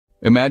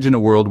Imagine a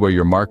world where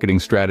your marketing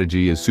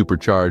strategy is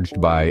supercharged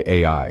by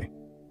AI.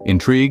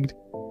 Intrigued?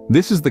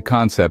 This is the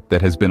concept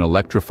that has been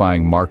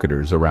electrifying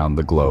marketers around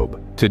the globe.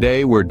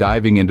 Today, we're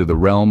diving into the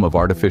realm of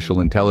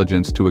artificial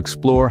intelligence to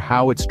explore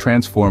how it's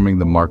transforming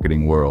the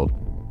marketing world.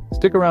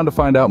 Stick around to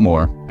find out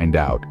more.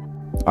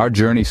 Our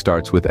journey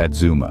starts with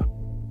Adzuma.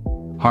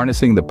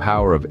 Harnessing the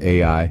power of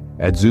AI,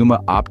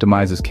 Adzuma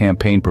optimizes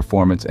campaign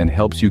performance and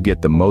helps you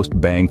get the most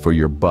bang for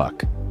your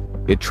buck.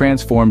 It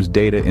transforms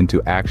data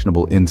into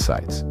actionable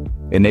insights,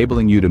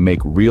 enabling you to make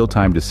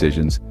real-time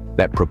decisions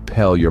that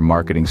propel your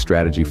marketing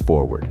strategy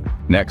forward.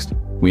 Next,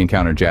 we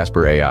encounter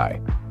Jasper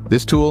AI.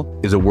 This tool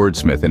is a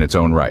wordsmith in its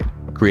own right,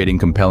 creating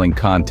compelling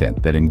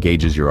content that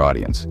engages your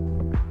audience.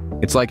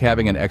 It's like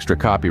having an extra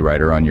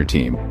copywriter on your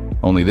team,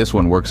 only this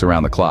one works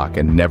around the clock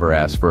and never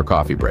asks for a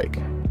coffee break.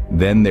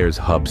 Then there's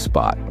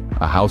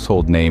HubSpot, a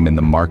household name in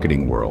the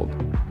marketing world.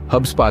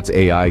 HubSpot's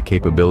AI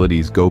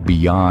capabilities go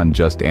beyond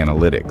just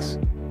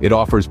analytics. It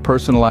offers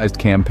personalized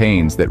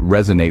campaigns that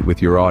resonate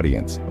with your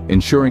audience,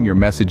 ensuring your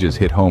messages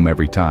hit home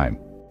every time.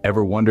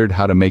 Ever wondered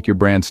how to make your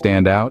brand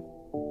stand out?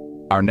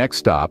 Our next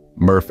stop,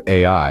 Murf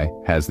AI,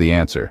 has the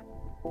answer.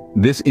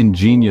 This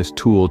ingenious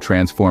tool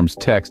transforms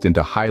text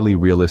into highly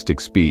realistic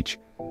speech,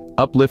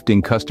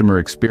 uplifting customer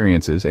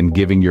experiences and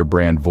giving your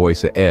brand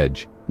voice an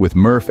edge. With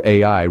Murf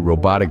AI,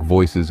 robotic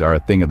voices are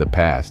a thing of the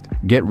past.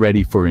 Get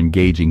ready for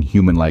engaging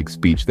human-like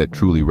speech that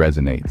truly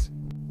resonates.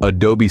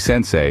 Adobe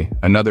Sensei,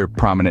 another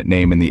prominent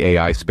name in the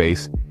AI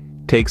space,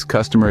 takes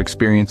customer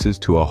experiences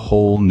to a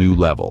whole new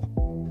level.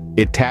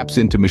 It taps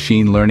into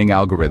machine learning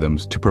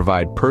algorithms to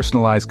provide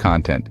personalized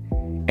content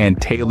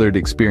and tailored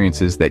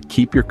experiences that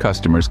keep your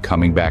customers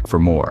coming back for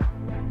more.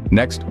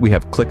 Next, we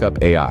have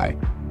ClickUp AI.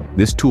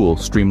 This tool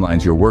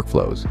streamlines your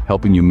workflows,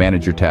 helping you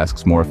manage your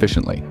tasks more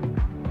efficiently.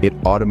 It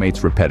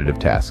automates repetitive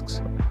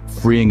tasks,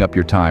 freeing up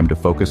your time to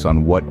focus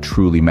on what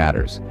truly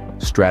matters,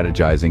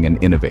 strategizing and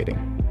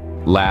innovating.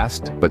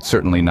 Last, but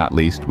certainly not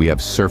least, we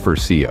have Surfer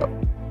SEO.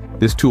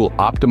 This tool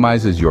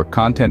optimizes your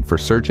content for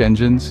search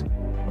engines,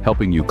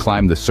 helping you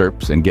climb the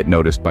SERPs and get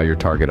noticed by your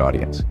target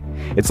audience.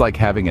 It's like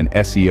having an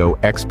SEO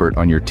expert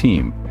on your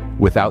team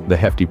without the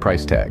hefty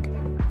price tag.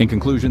 In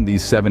conclusion,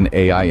 these 7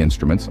 AI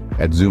instruments,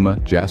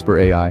 Adzuma, Jasper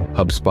AI,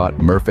 HubSpot,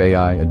 Murf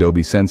AI,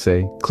 Adobe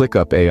Sensei,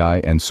 ClickUp AI,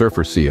 and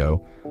Surfer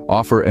SEO,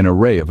 offer an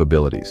array of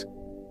abilities.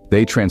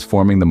 They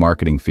transforming the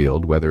marketing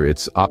field, whether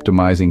it's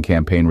optimizing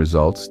campaign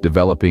results,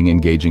 developing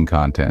engaging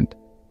content,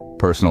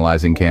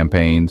 personalizing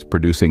campaigns,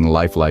 producing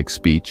lifelike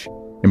speech,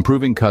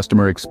 improving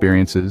customer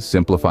experiences,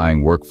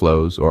 simplifying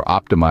workflows, or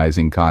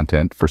optimizing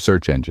content for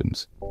search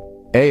engines.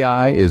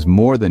 AI is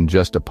more than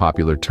just a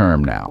popular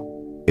term now.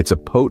 It's a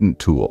potent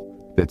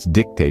tool that's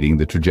dictating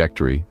the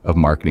trajectory of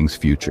marketing's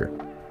future.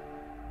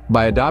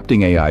 By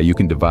adopting AI, you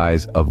can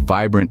devise a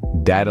vibrant,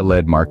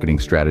 data-led marketing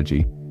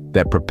strategy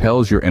that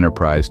propels your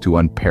enterprise to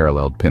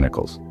unparalleled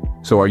pinnacles.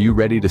 So are you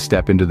ready to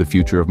step into the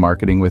future of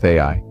marketing with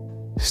AI?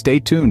 Stay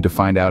tuned to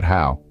find out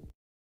how.